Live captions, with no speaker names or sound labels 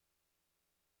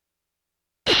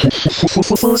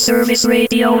Full service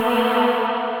radio.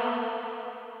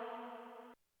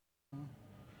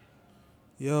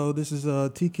 Yo, this is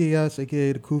TKS,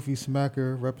 aka the Kufi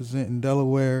Smacker, representing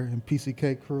Delaware and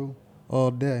PCK crew all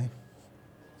day.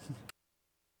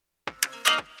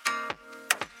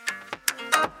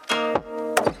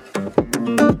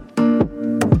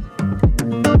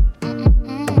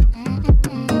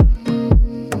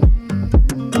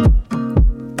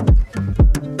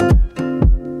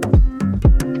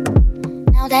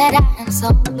 Now that I am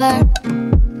sober,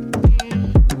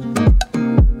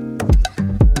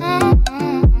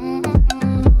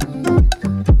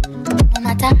 no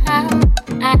matter how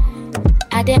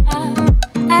I did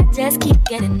I just keep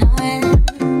getting on.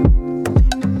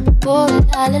 Oh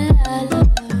la la la la,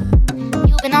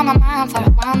 you've been on my mind for a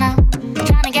while now,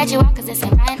 trying to get you out 'cause this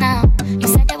ain't right now. You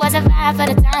said it was a vibe for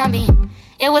the time being,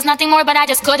 it was nothing more but I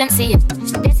just couldn't see it.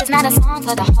 This is not a song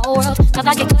for the whole world, felt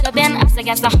like it could have been us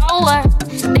against the whole world.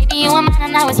 Baby, you were mine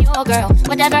and I was your girl.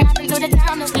 Whatever happened to the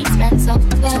time that we spent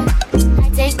sober? I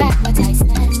take back what I said,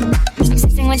 I'm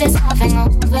sitting with this all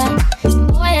hangover.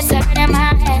 Boy, it's hurting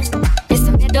my head, it's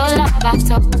the middle of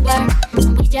October,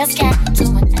 and we just can't get to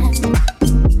an end.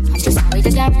 I'm just sorry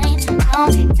that there ain't no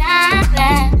time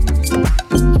left.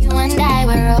 You and I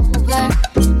were over,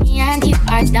 me and you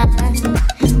are done.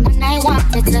 When I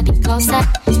wanted to be closer,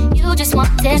 you just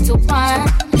wanted to run.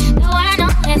 Though I know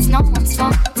it's no one's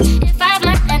fault, if I've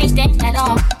learned anything at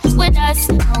all with us,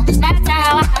 no matter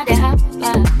how hard it hurt,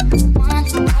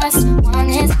 1+1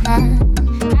 is none.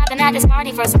 I've been at this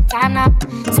party for some time now,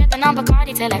 sipping on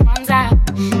Bacardi till it runs out.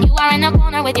 You are in the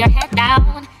corner with your head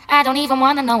down, I don't even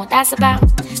wanna know what that's about.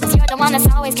 'Cause you're the one that's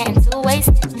always getting too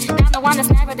wasted, and I'm the one that's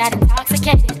never that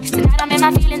intoxicated. Tonight I'm in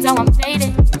my feelings, oh I'm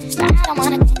faded, but I don't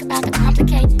wanna think about the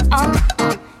complicated.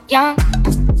 Young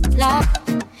love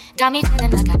got me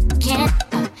feeling like I can't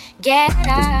get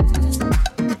up.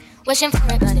 Wishing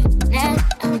for it, but it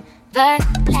never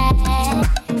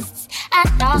lasts. I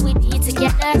thought we'd be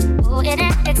together, oh it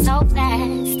ended so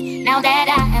fast. Now that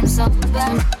I am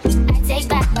sober, I take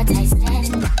back what I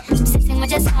said. I'm sitting with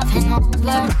this love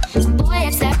hangover, boy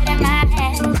it's hurting my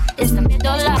head. It's the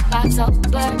middle of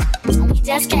October, and we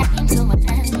just can't seem to an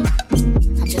end.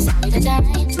 I'm just sorry that there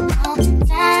ain't no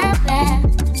time left.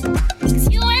 'Cause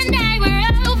you and I were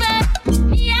over,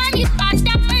 me and you are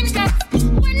done. 'Cause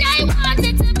when I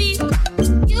wanted to be,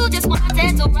 you just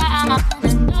wanted to run.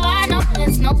 And though I know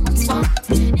it's no one's fault,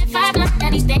 if I've learned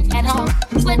anything at all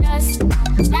with us, no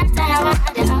matter how I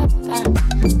had it up,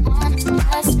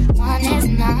 1+1 is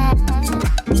none.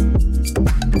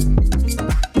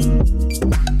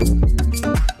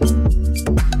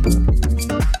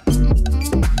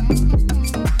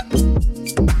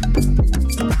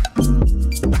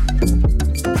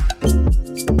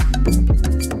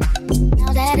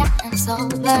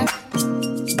 Sober.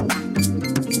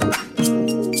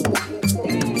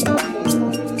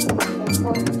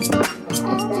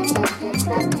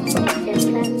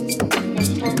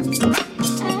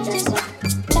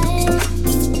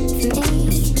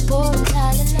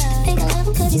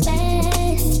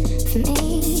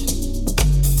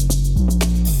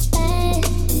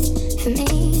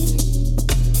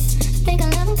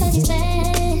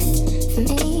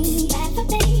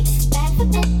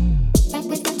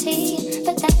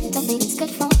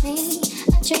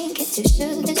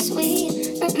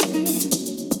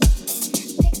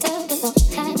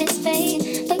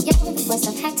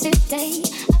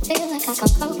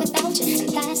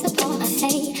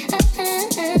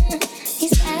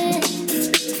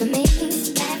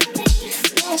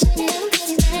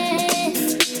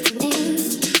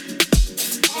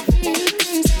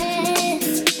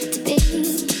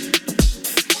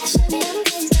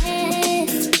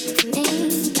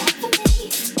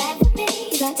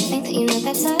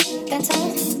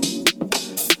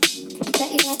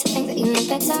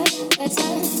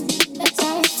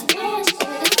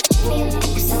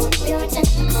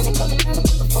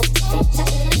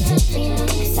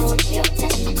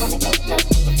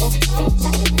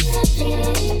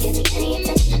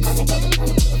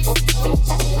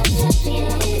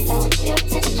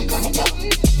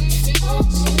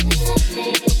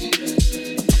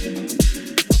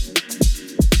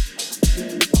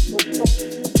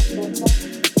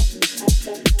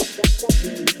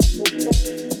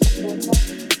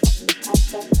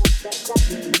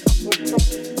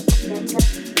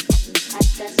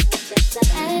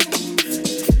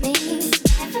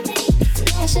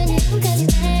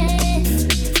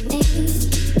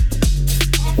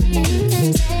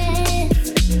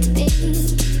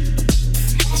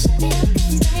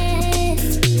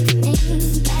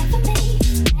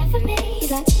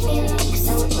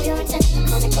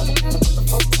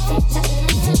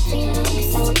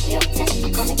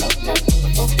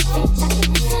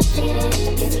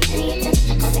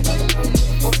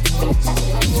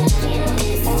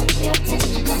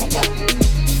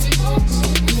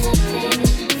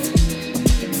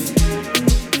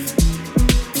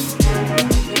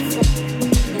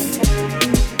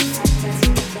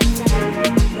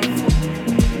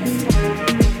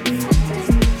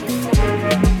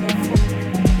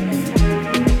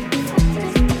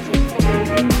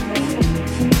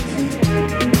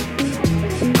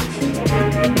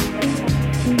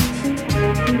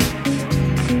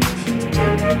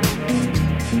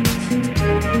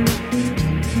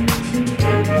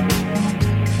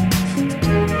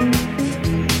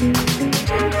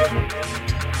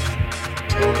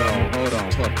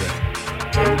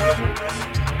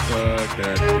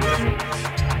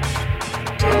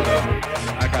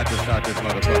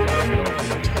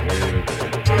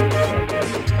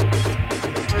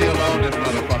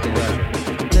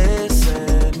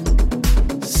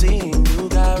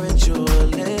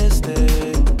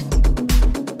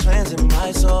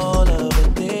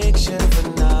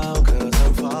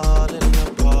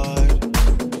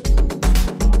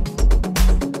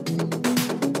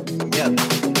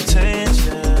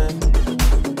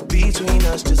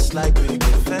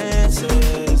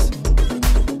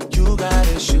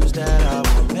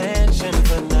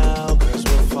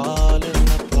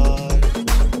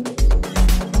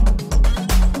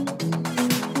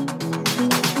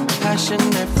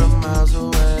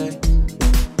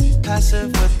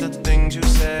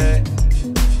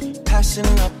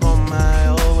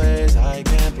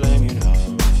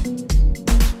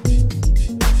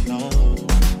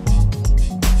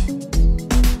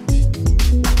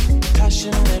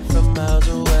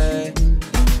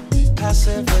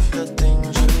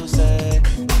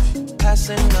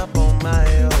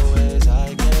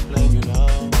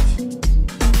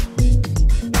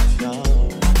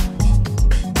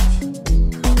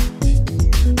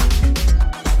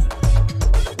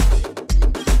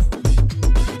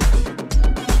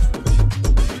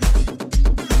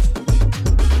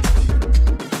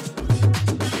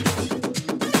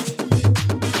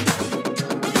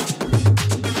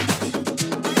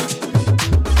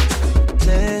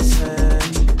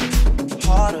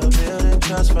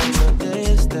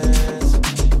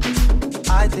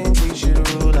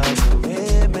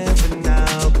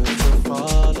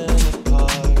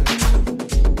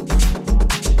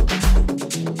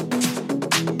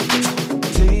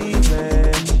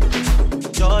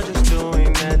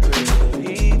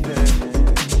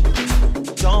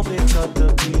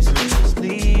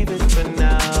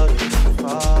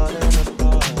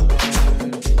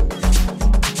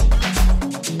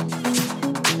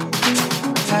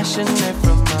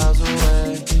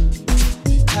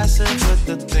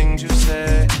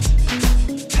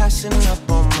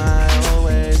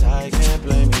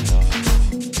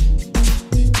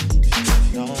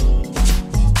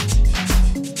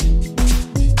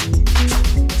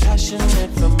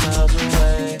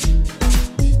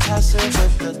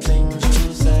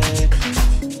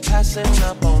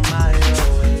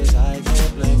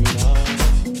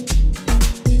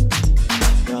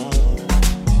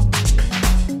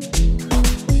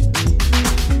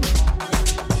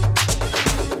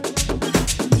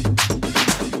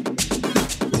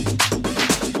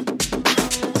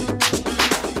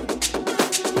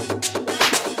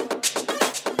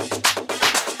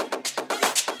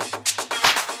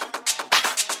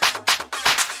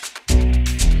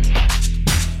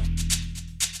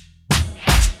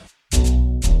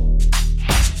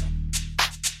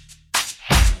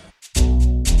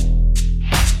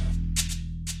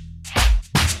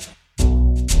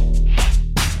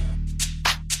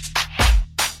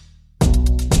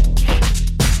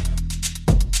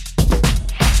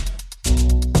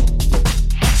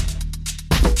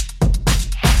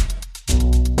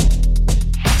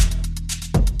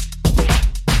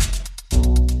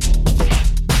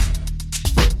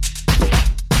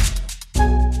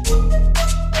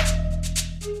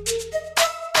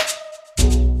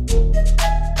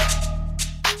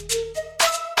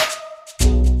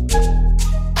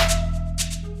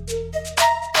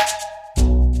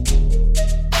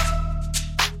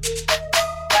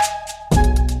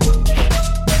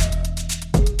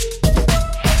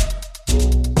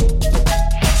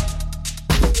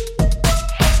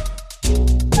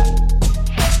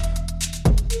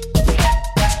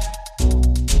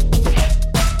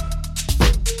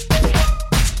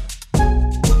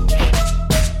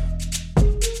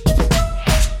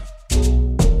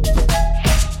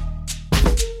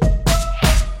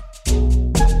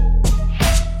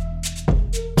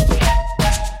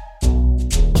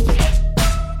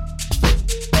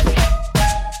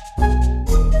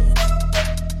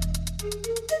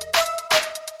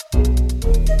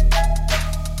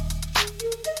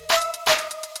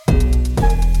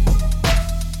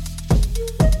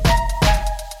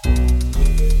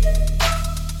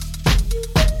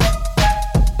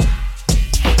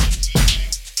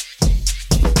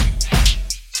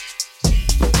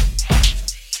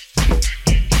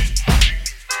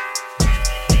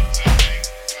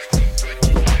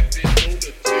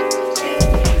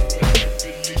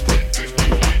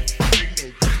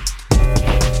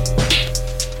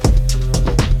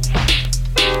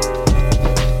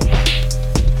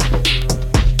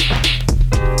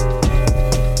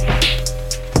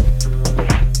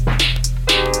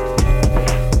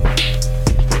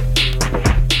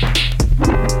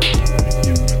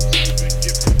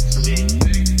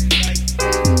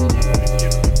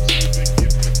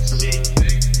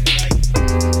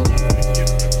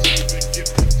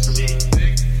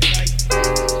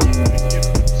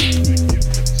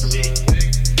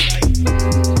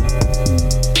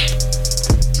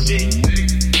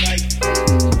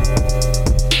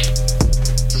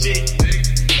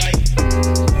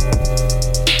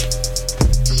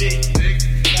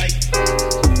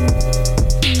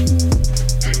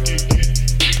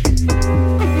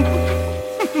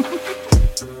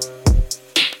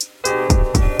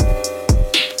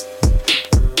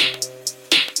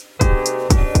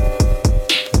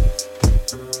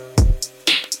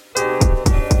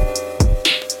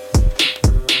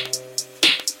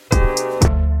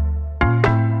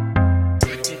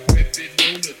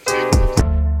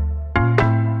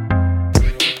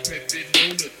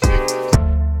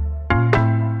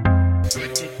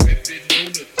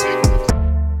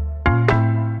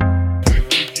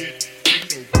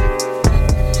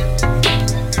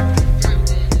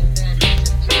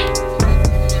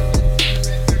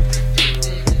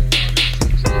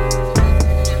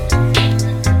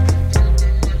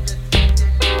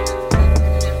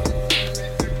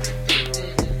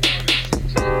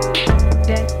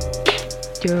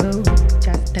 you,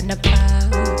 just in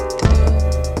about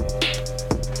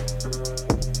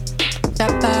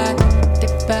Tapat,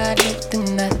 tipat,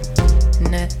 nut,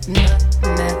 nut, nut,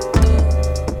 nut.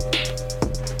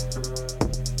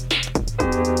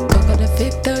 Coco de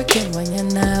fito, que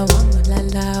mañana vamos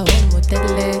la, vamos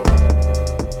tele.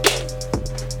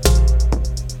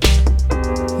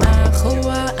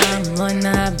 Mahua,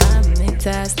 amona,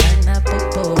 bamita, stana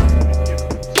popo.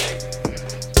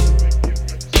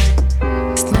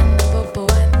 Stana popo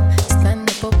one,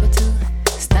 stana popo two,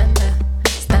 stana,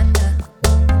 stana.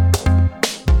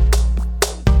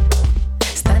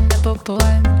 Stana popo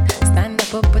one, stana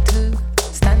popo two,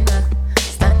 stana,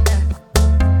 stana.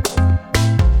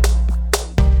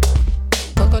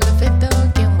 Coco lo fito,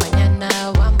 que mañana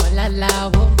vamos la,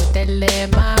 vamos tele.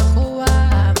 Mahua,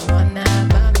 amona,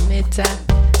 bamita.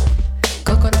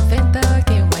 Coco lo fito,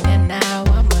 que mañana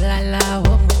vamos la,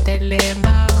 vamos tele.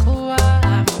 Mahua,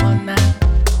 amona.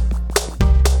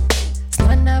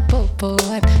 Snana popo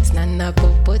one, snana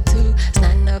popo two,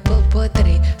 snana popo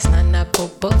three, snana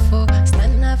popo four,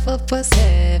 snana popo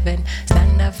seven,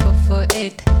 snana popo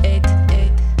eight, eight,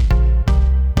 eight.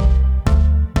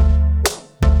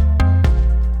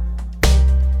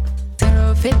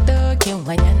 Zero fito que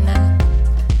mañana,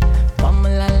 vamos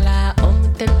la,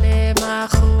 vamos tele.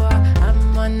 Mahua,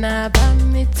 amona,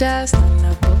 bamita,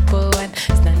 snana popo one,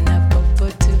 snana popo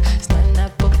two, snana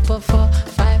popo four,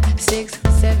 5, 6,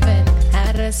 7.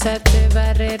 Arrasate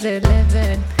barrer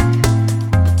 11.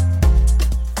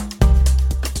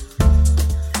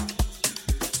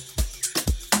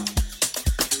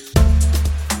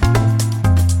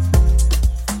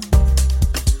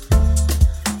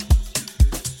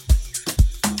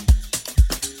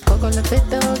 Coco lo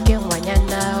fito que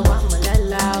mañana vamos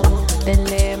la,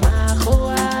 tele.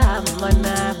 Mahua,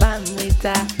 amona,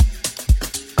 bamita.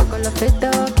 Coco lo fito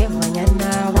que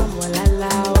mañana vamos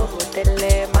la,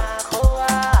 tele. Mahua,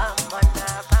 amona,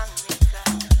 bamita.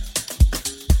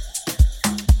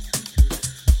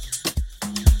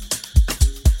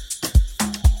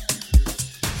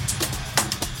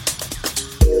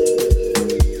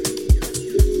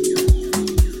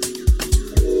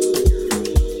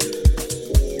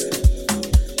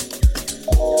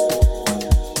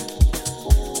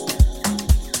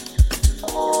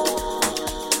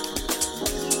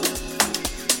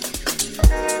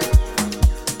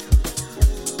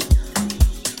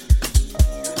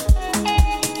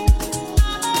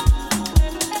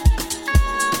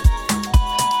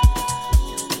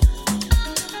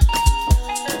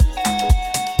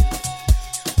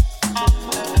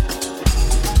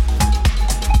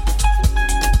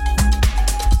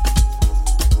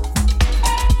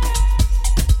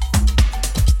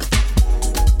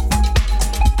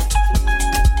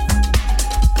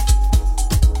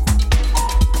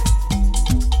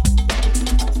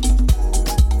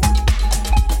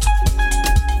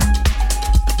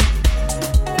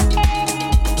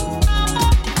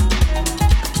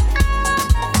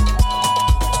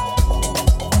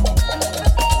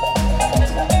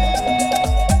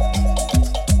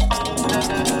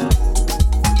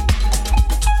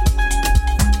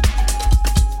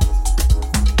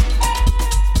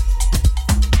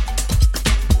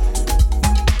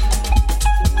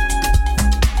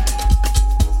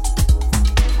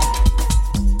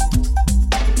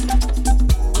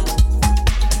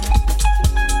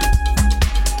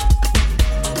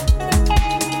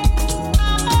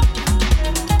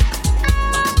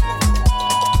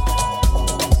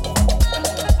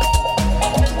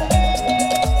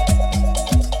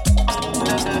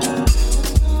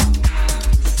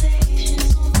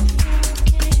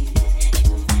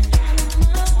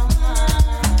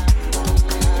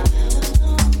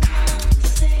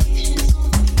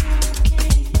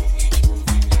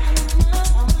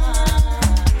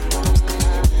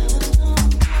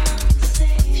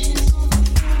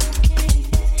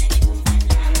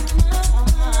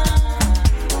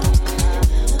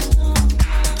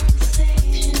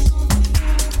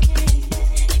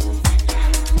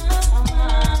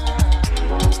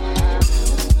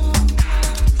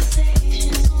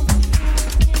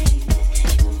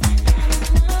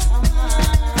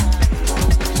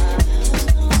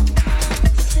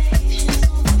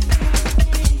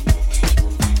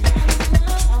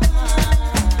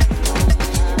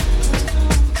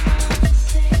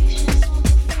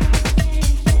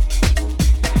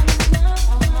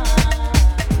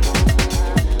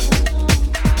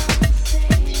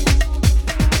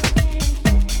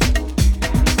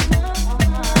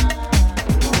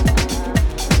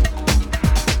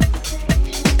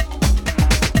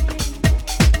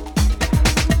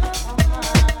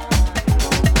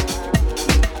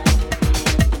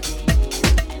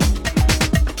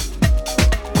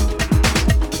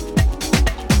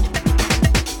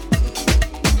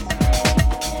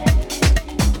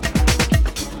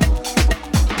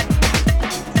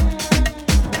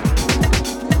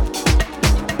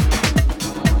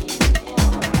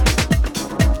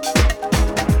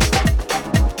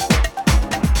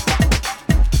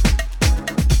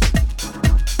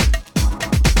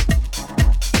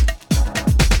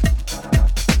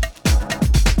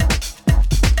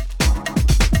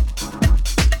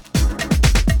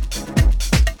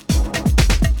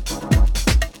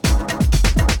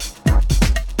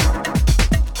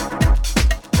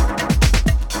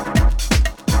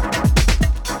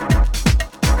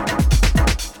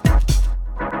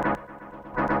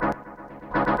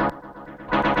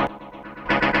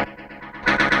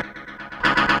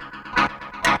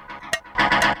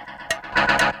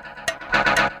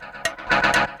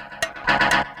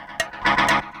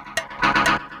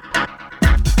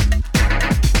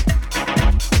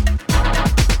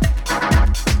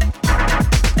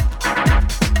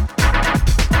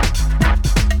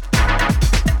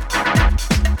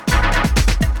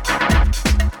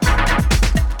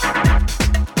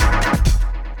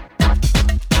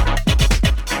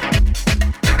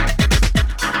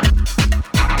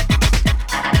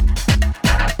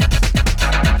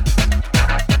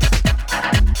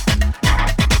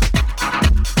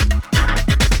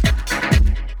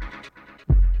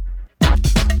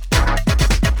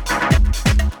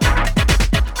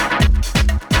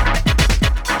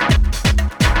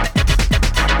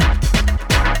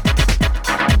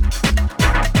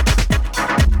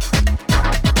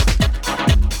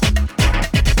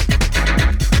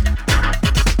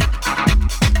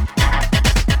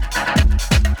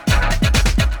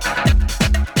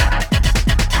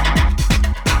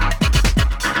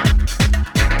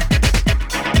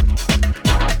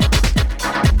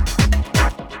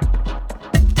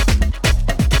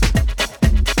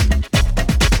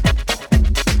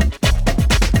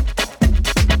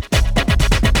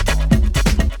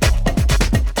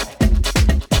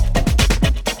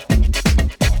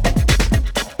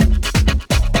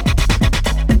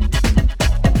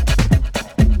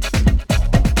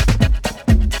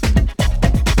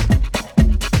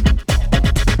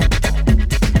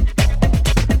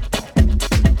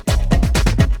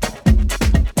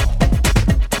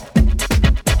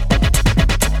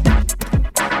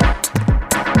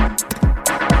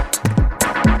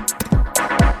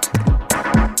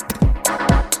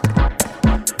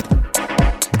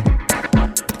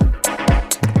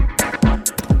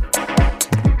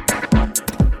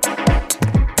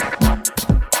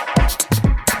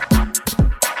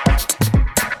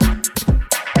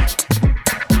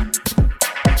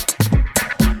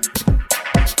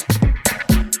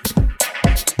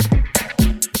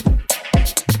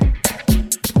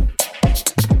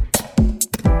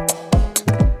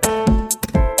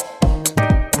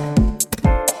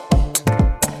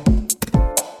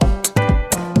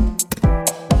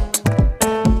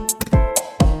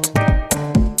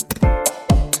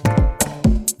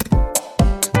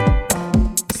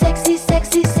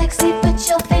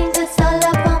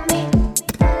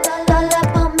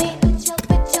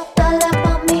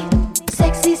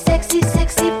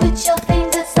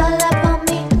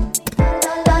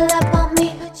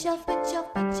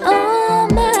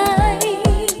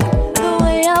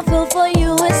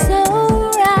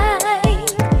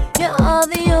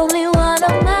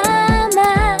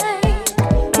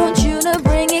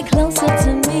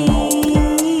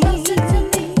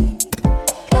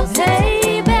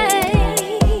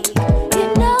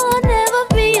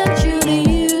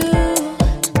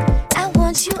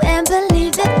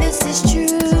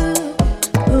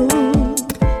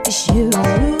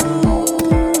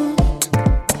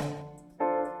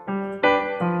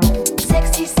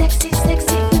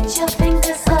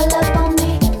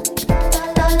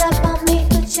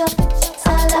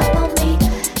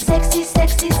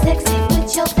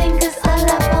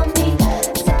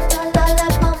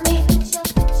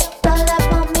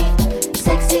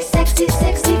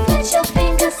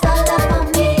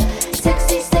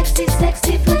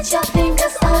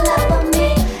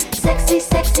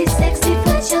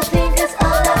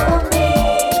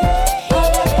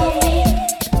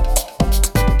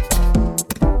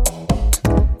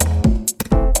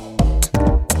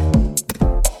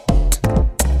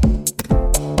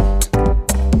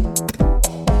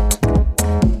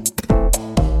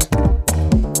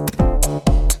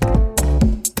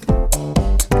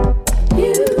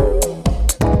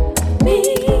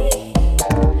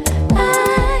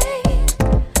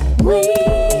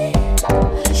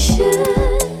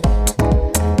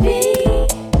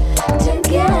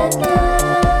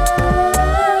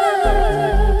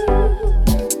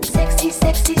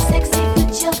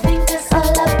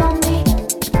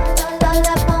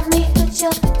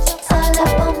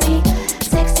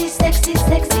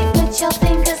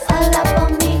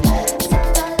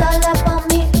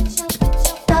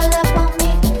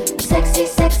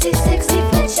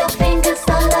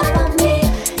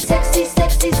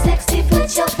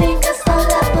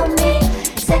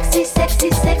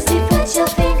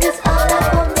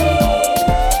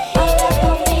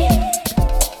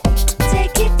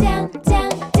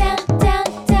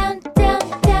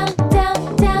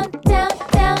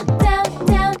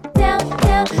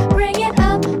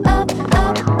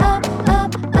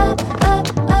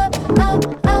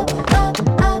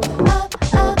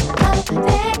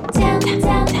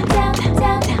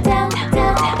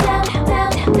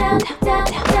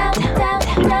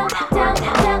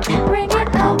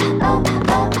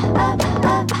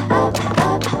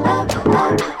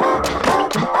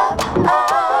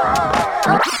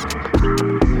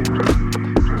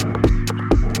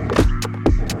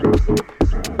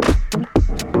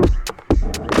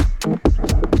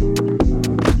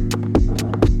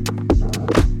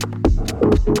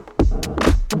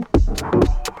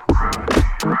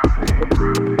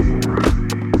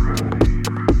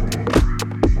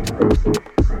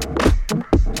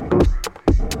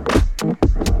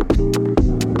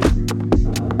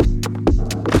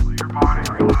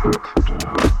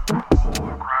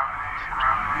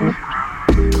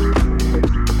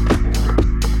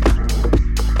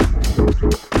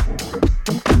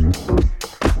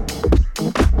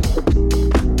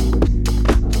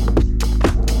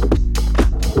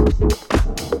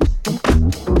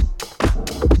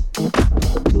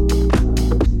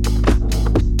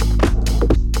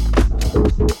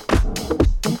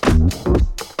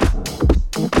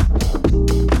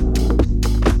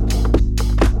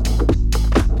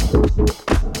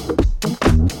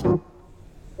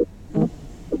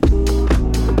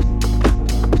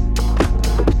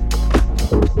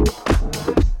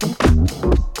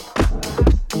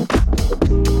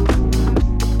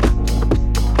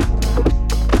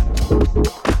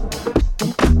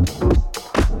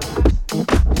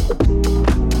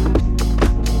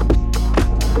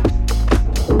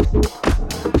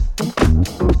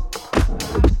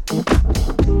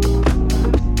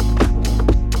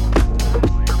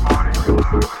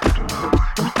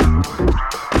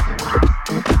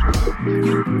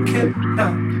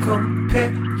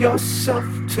 yourself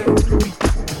to me.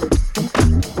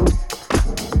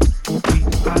 We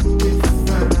are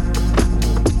different.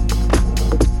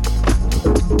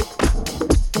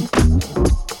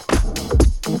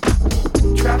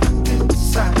 Trapped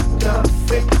inside a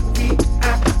fake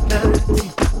reality.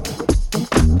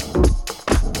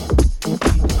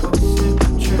 We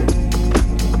concentrate.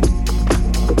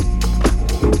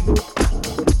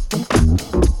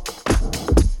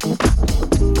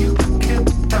 You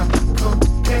cannot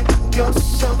compare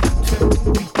yourself to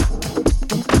me.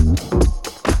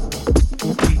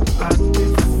 We are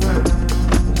different.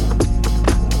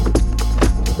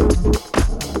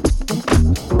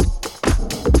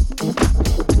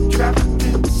 Trapped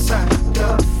inside a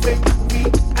fake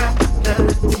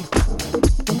reality.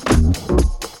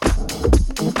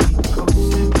 We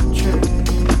concentrate.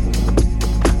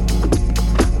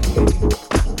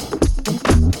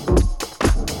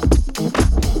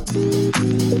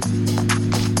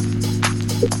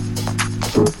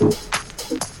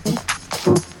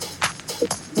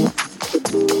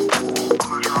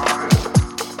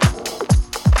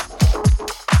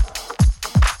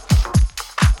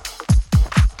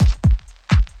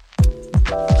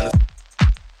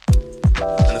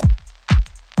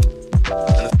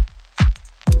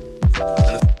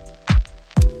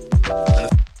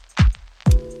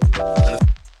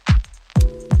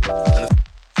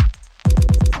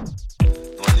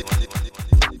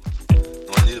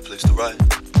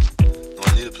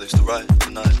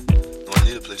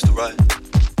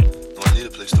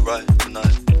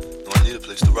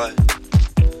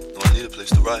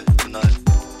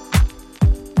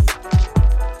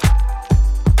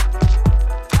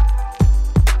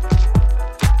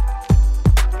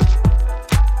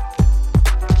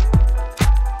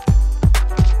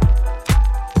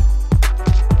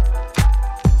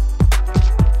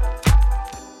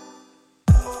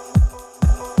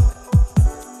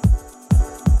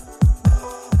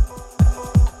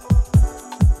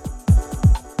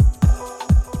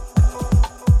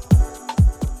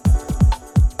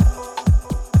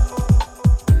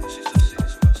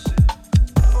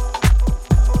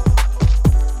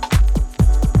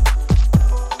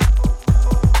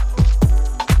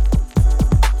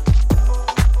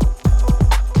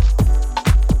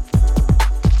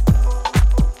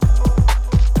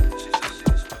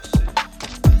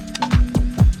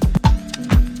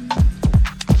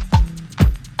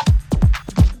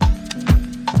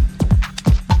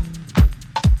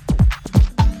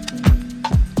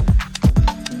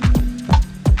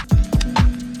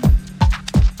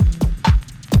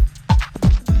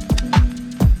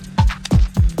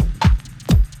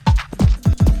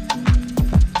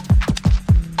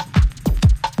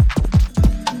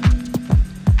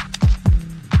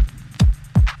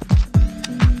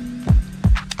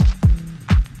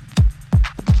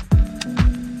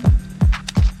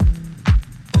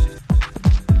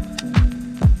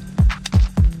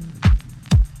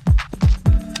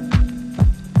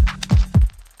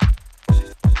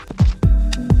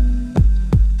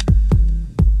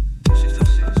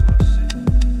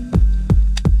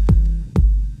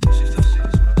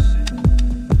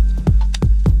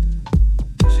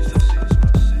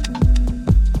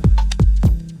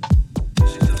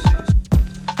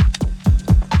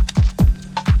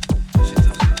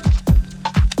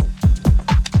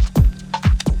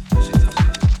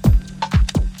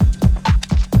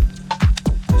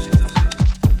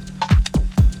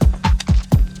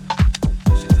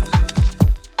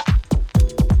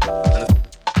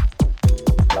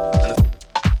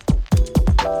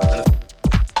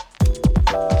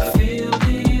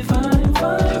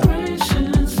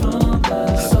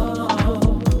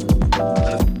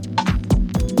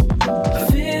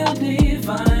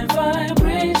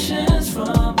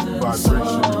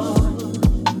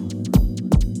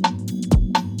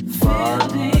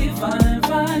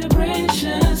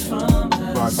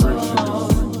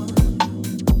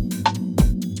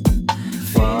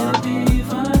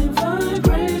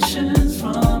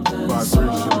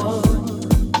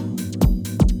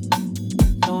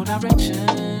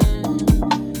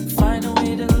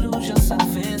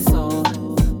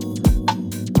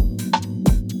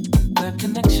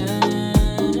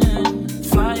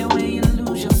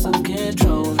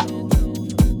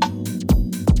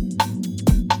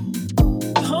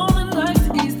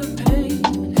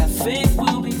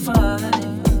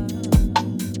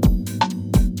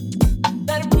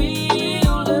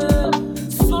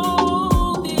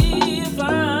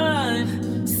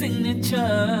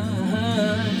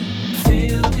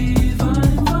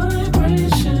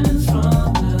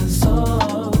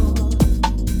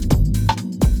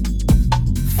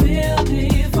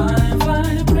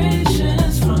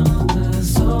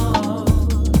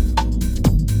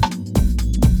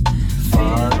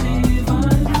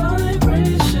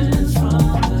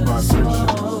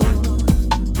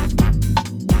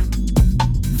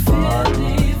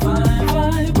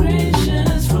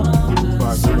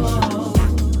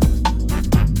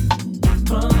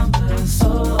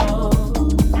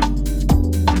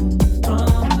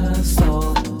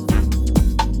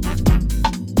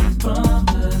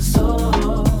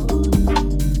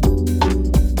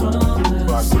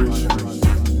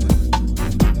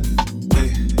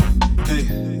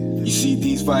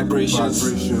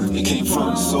 It came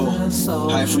from the soul.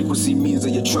 High frequency means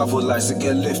that your travel lights to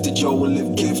get lifted, yo, will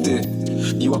live gifted.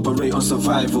 You operate on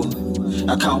survival.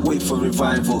 I can't wait for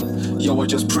revival. Yo, I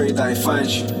just pray that it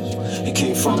finds you. It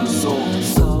came from the soul.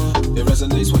 It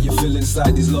resonates what you feel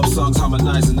inside. These love songs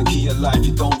harmonizing the key of life.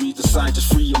 You don't read the sign,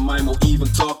 just free your mind. Won't even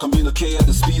talk, communicate at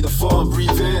the speed of form.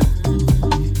 Breathe in.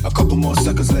 A couple more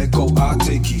seconds, let go, I'll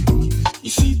take you. You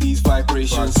see these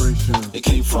vibrations? It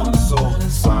came from the soul.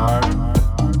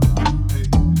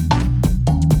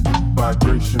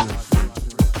 Vibration.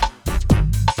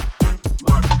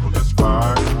 My people, that's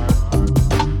vibe.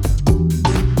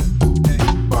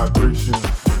 Vibration.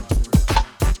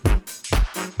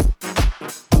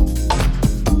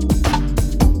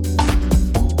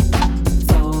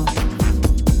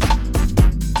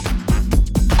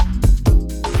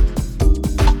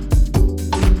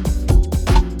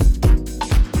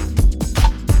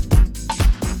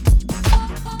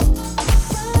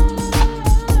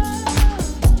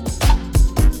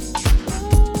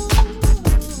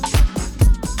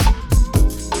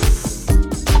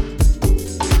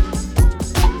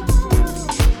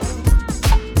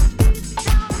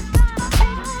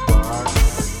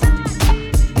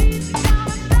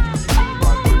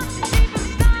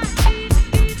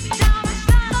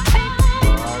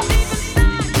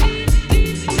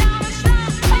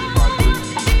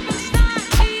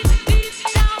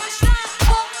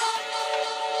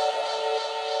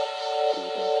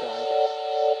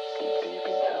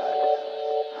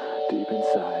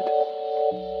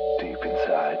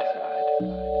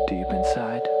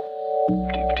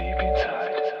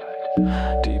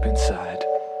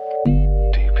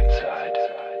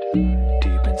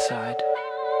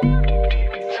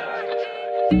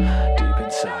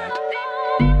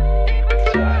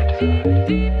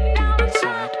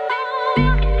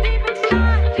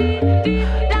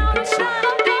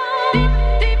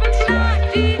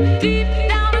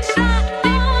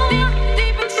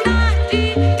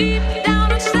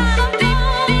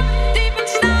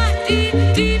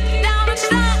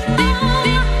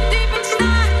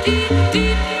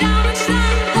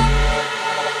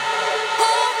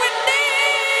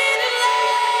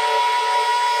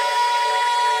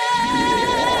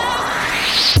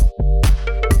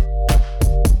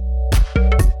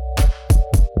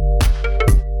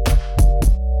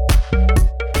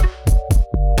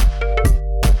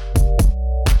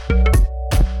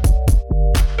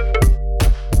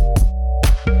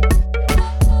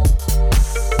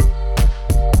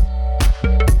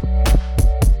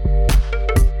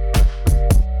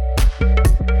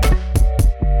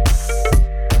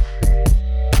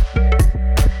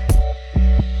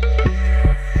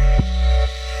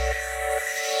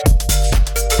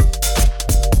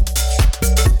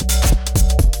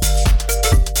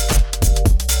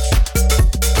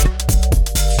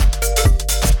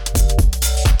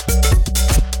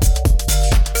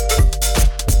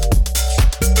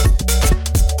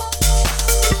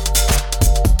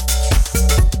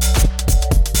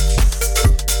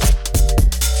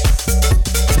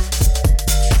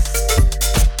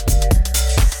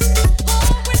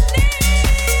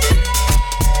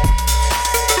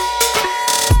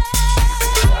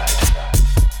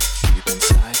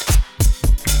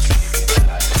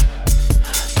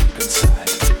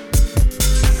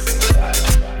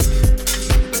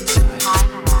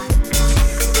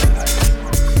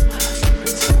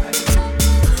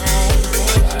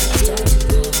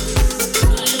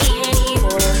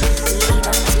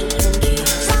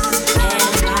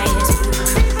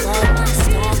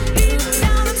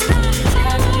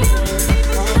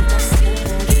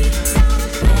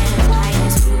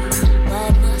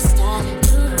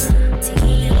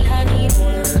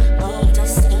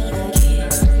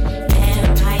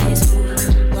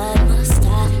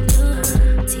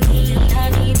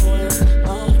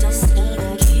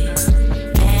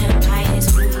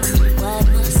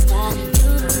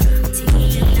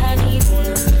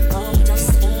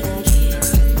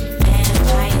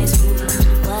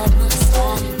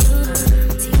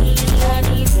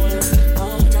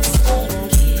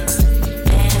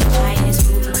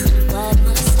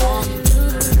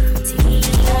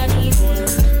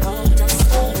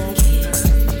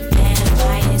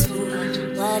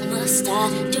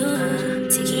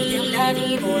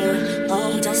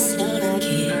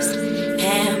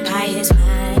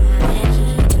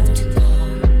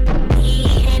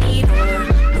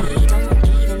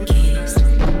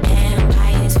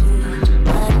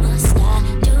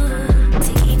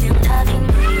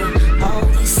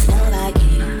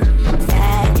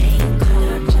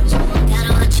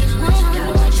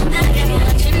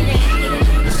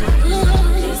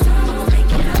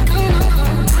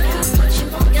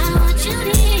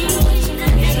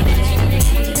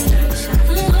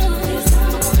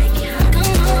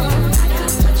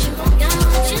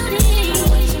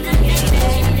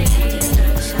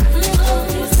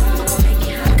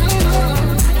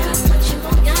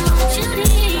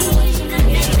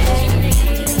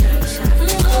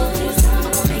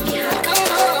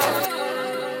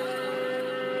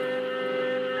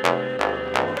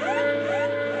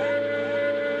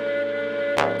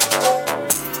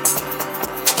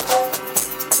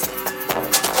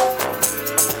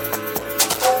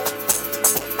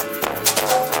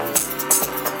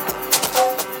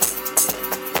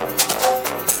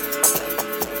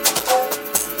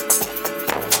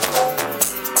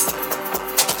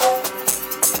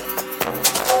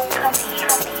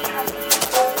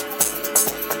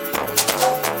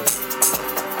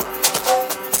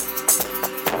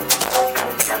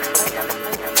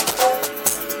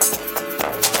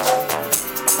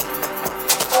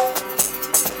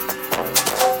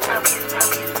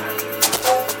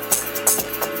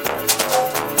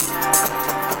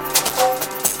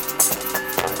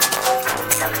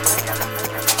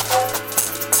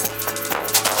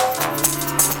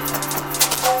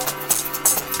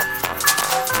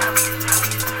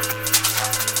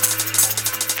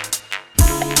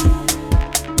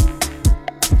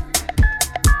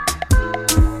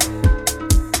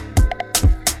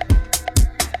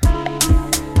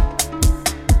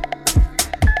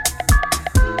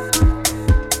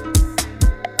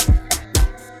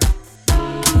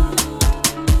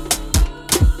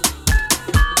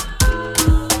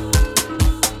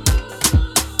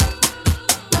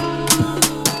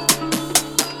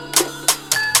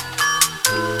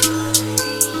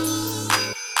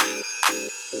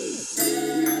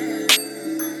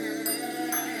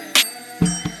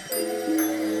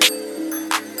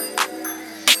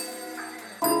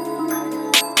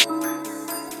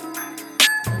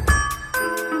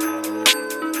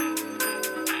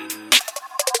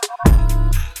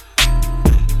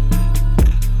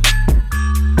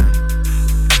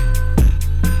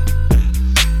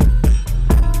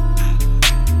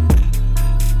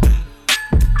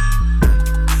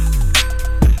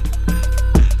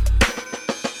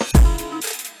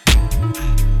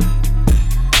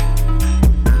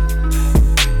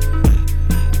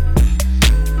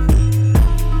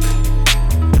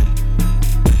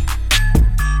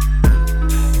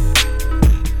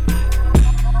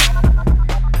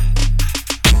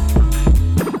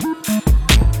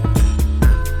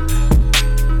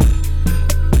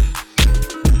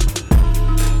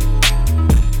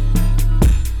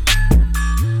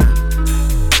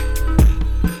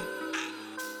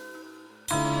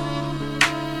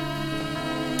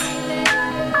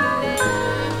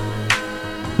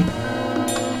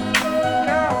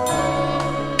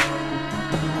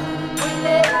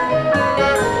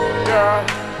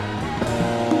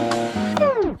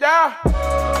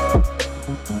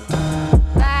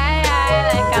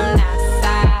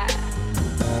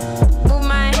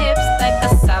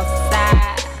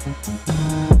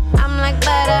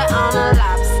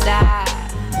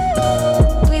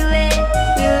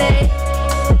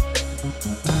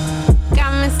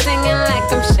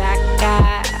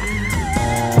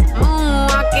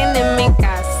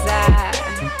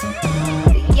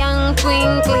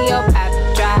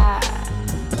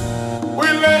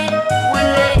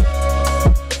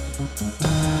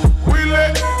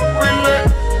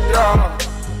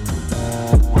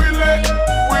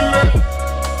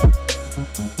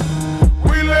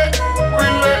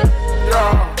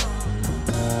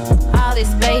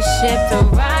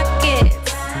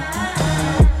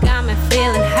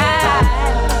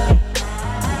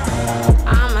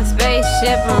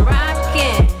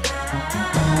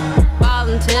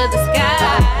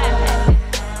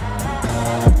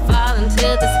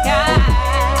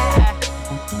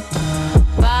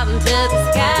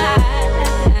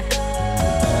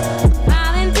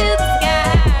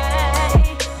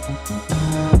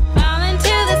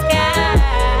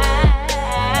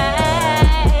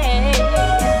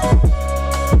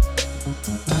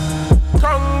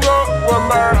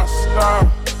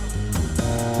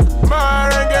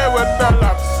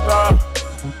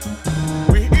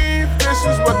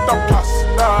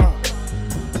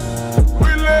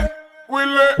 we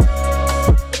lit.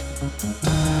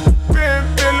 Been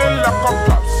feeling like a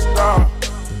pop star.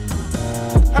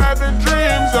 Having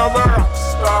dreams of a rock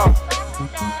star.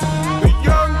 The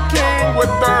young king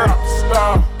with the rock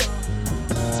star.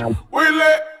 We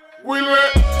lit, we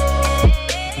lit.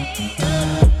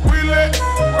 We lit,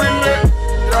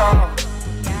 yeah.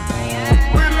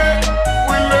 We lit,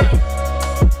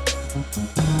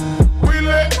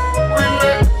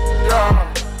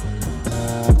 yeah.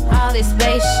 All these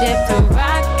spaceships and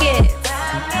rockets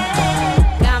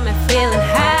got me feeling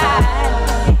high.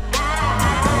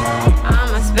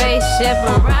 I'm a spaceship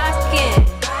and rocket,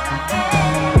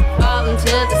 falling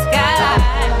to the sky,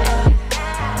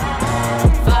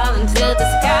 falling to the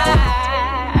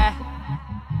sky,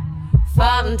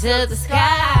 falling to the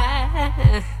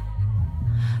sky,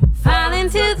 falling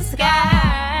to the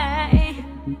sky,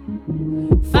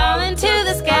 falling to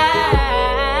the sky.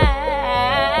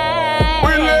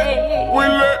 We lit. We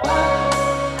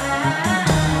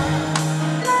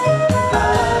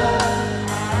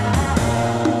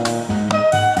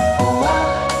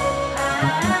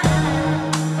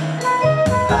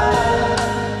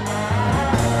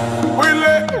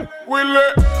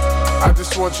lit. I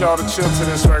just want y'all to chill to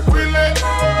this right quick. We lit,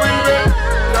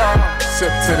 y'all.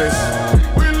 Sip to this.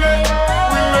 We lit.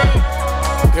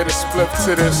 Get a split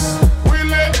to this. We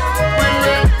lit,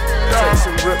 take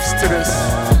some rips to this.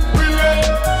 We lit,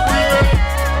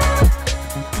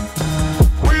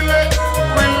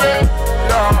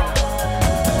 y'all.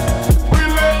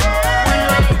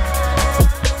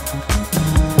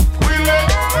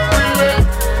 We lit,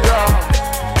 y'all.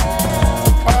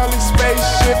 All these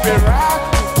spaceship and rockets.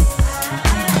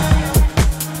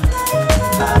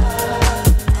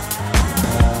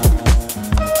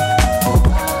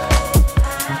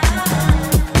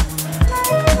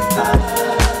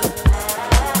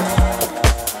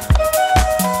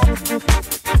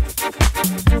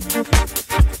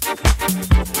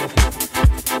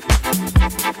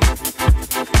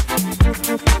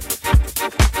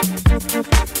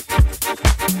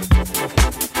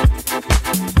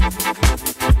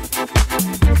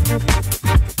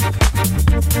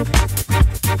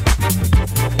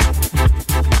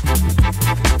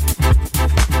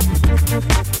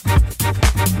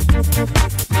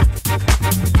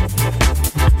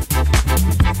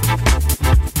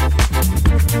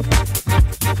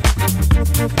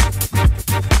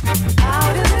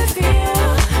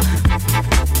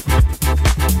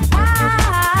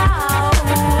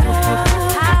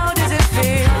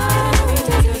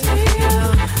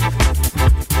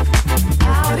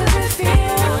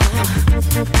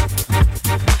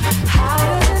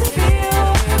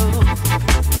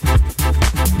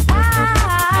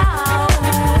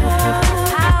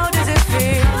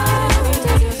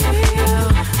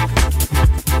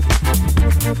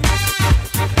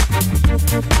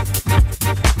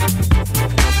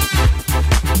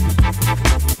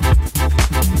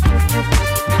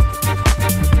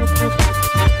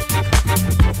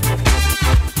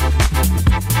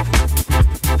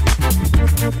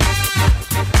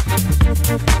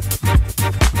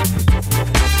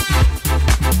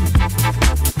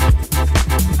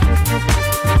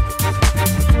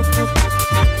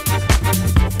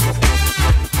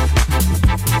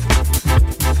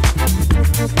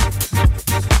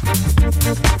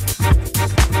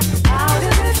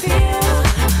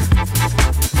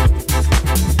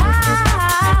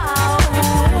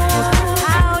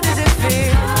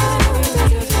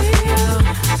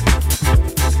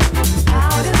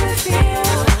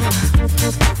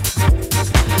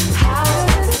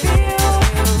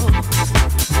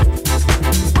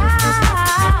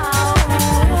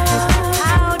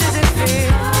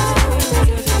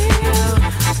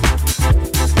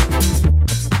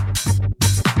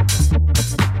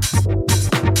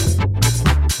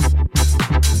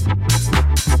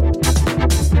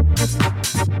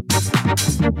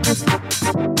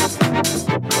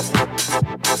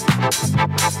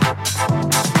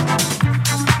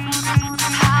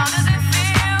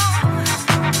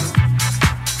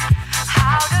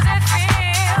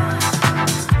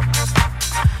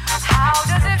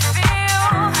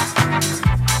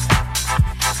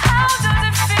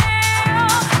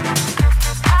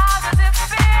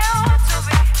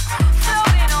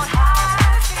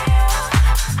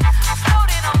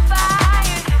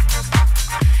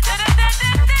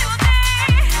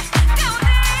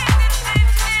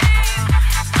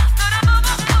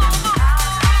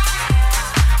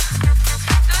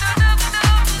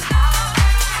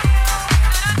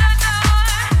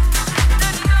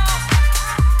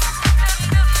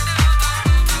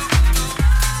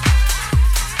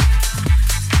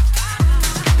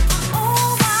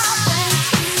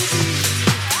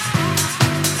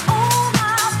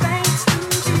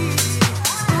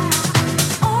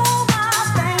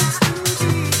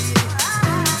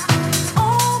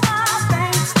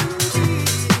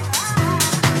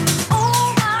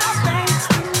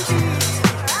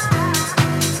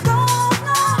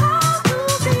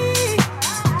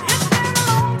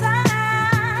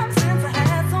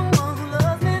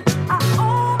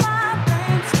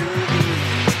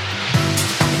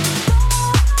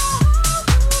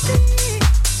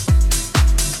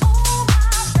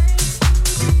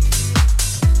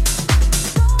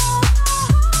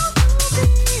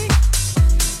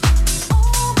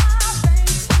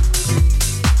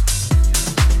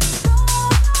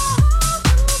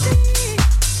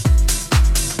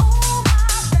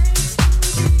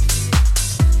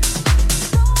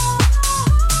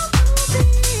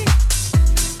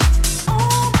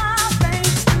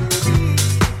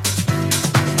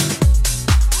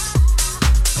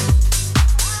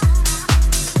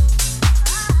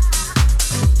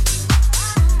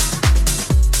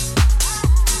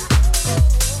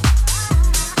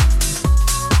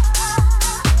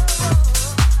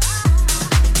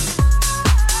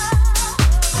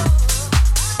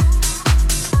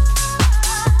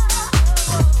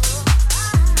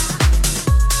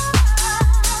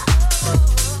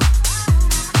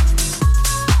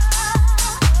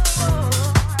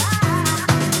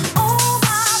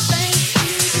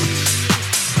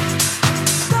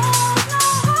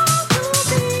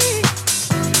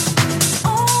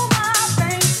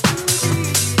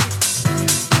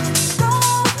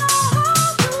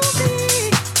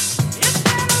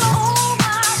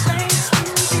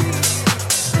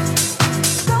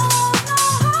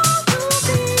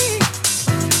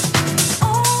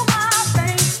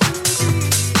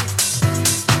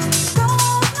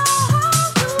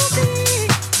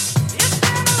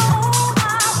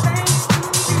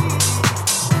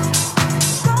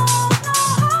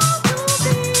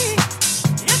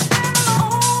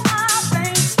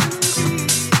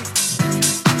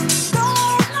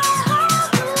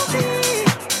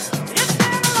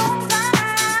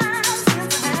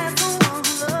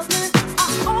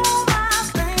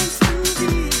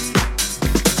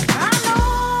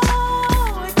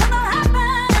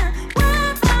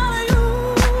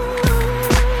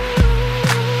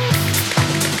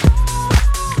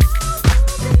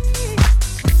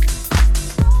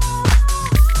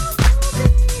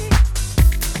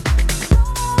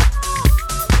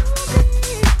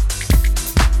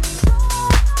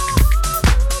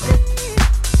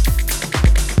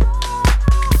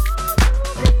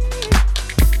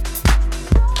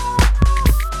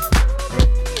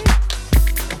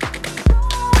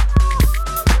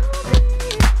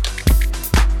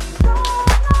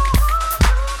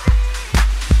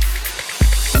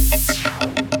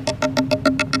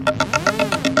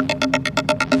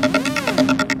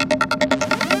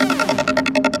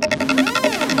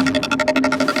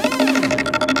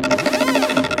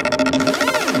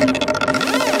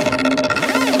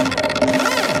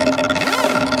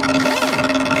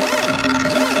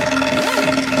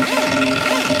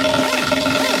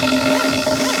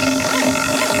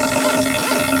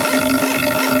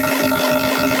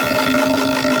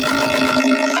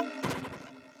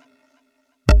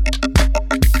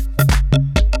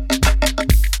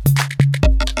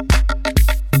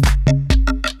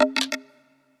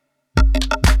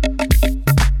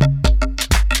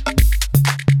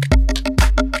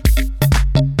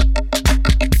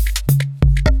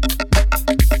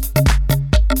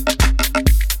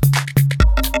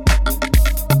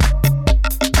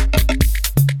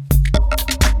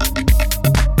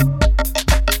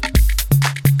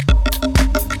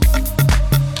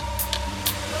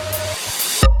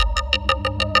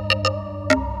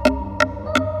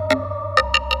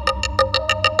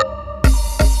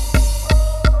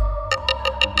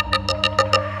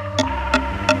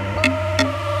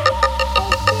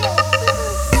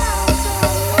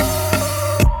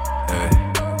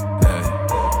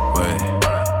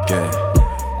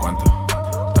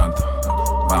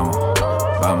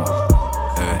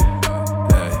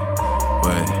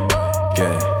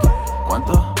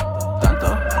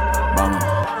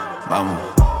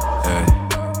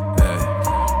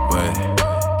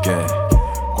 ¿qué?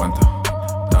 ¿Cuánto?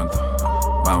 ¿Tanto?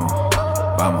 Vamos,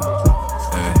 vamos,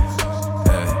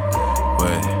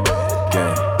 wey, ¿qué?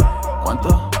 ¿Cuánto?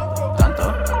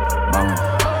 ¿Tanto? Vamos,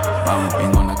 vamos.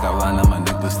 En una cabana, my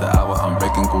neck is the agua. I'm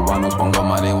breaking cubanos, pongo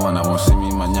marihuana. Won't see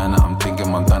me mañana, I'm thinking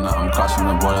Montana. I'm crossing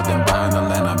the border, then buying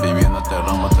Atlanta. Viviéndote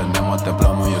romo, tenemos este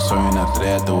plomo. Yo soy una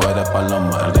estrella, tú eres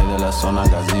palomo. El rey de la zona,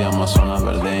 García, Amazonas.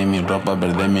 Verde y mi ropa,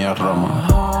 verde mi aroma.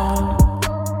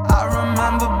 I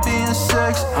remember being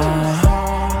 6.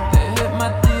 They hit my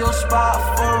deal spot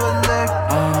for a lick.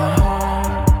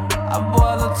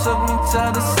 Abuela took me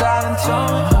to the side and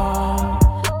told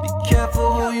me, be careful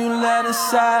who you let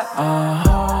inside.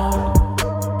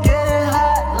 Getting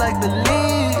hot like the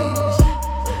leaves,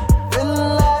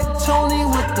 feeling like Tony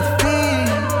with the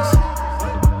fees.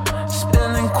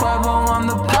 Spilling Quavo on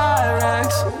the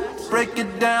Pyrex, break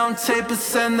it down, tape it,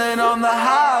 send it on the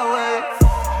highway.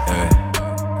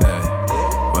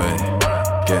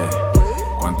 ¿Qué?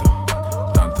 ¿Cuánto?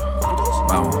 ¿Tanto?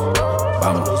 Vamos,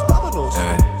 vamos.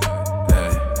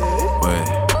 Wey,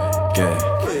 ¿qué?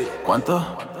 ¿Cuánto?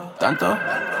 ¿Tanto?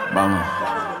 Vamos,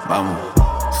 vamos.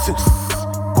 Six,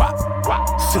 guap,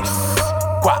 six,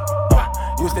 guap.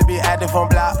 Used to be active on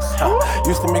blocks.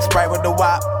 Used to mix Sprite with the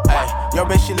wop. Yo,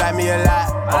 bitch, she like me a lot.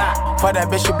 For that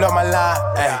bitch, she blow my line.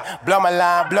 Blow my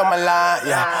line,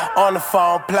 yeah. On the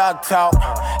phone, plug talk.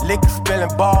 Liquor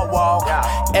spilling, ball walk.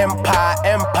 Empire.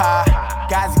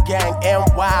 Gaza gang,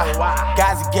 NY.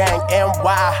 Gaza gang,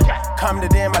 NY. Come to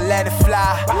them, I let it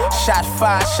fly. Shots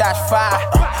fire.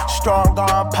 Strong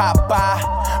arm, pop by.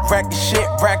 Record shit,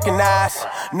 recognize.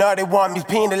 Know they want me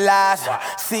penalized.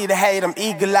 See the hate, I'm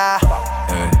eagle eye.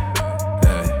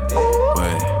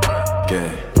 Wey, ¿qué?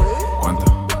 ¿Cuánto?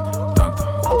 ¿Tanto?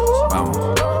 Vamos,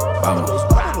 vamos.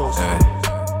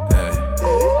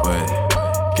 Wey,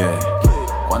 ¿qué?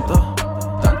 ¿Cuánto?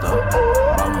 ¿Tanto?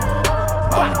 Vamos,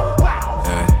 vamos.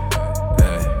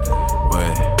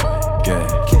 Wey, ¿qué?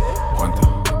 ¿Cuánto?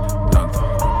 ¿Tanto?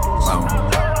 Vamos,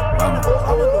 vamos.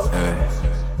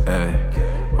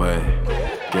 Wey,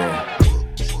 ¿qué?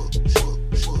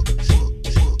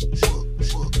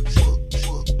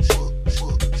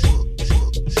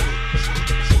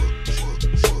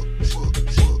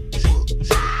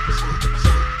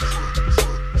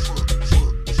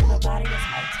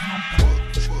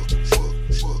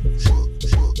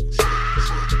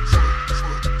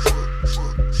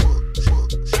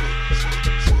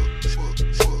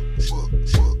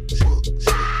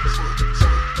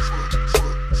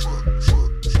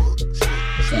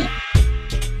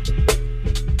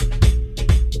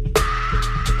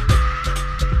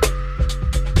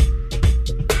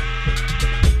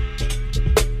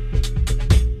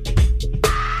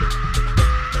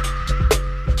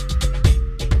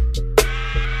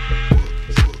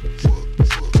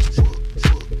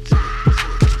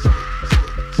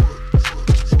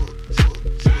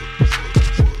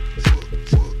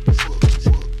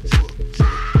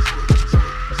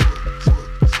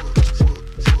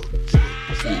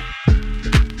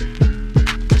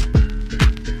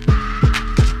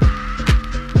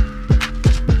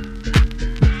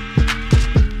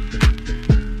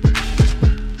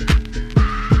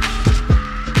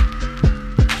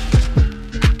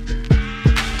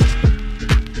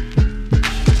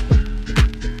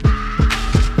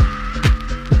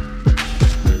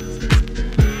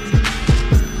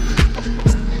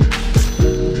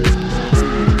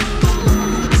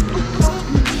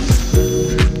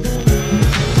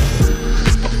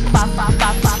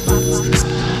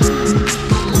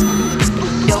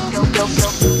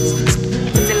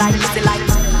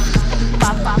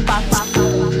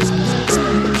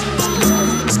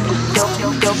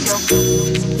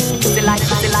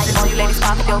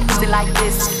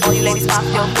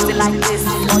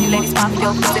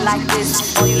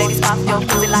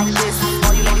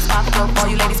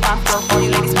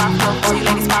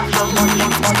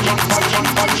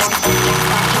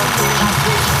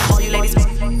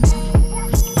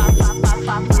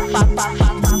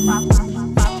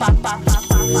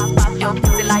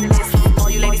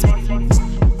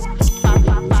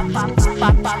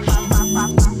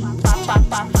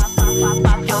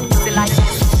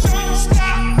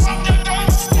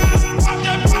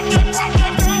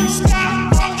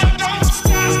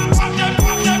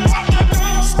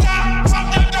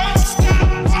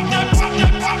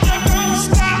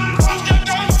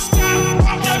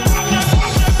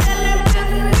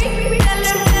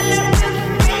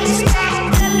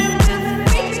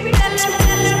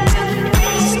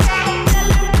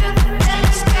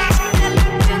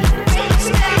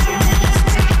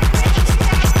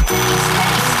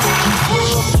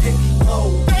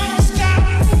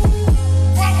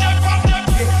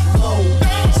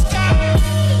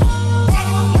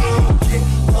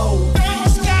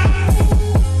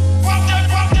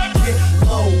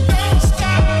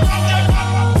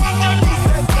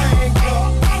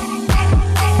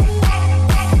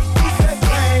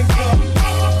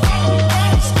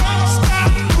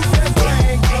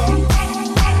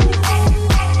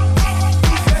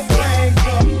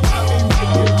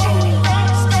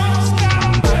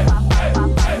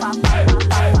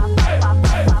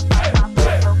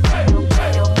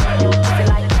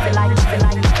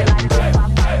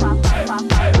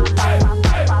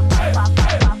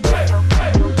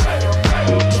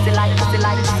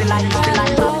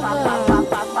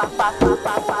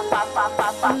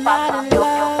 I'm not in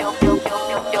love.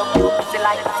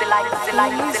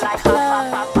 Police a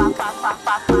club.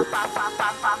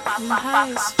 I'm high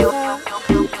as fuck.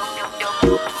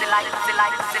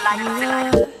 In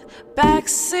the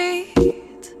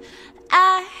backseat,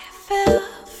 I feel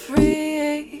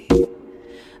free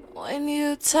when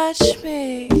you touch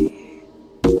me.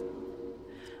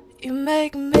 You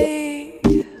make me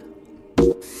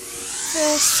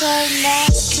feel so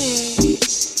nasty,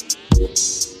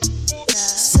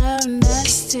 so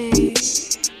nasty.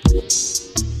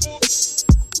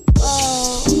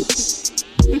 Oh,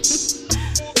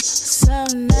 so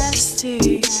nasty.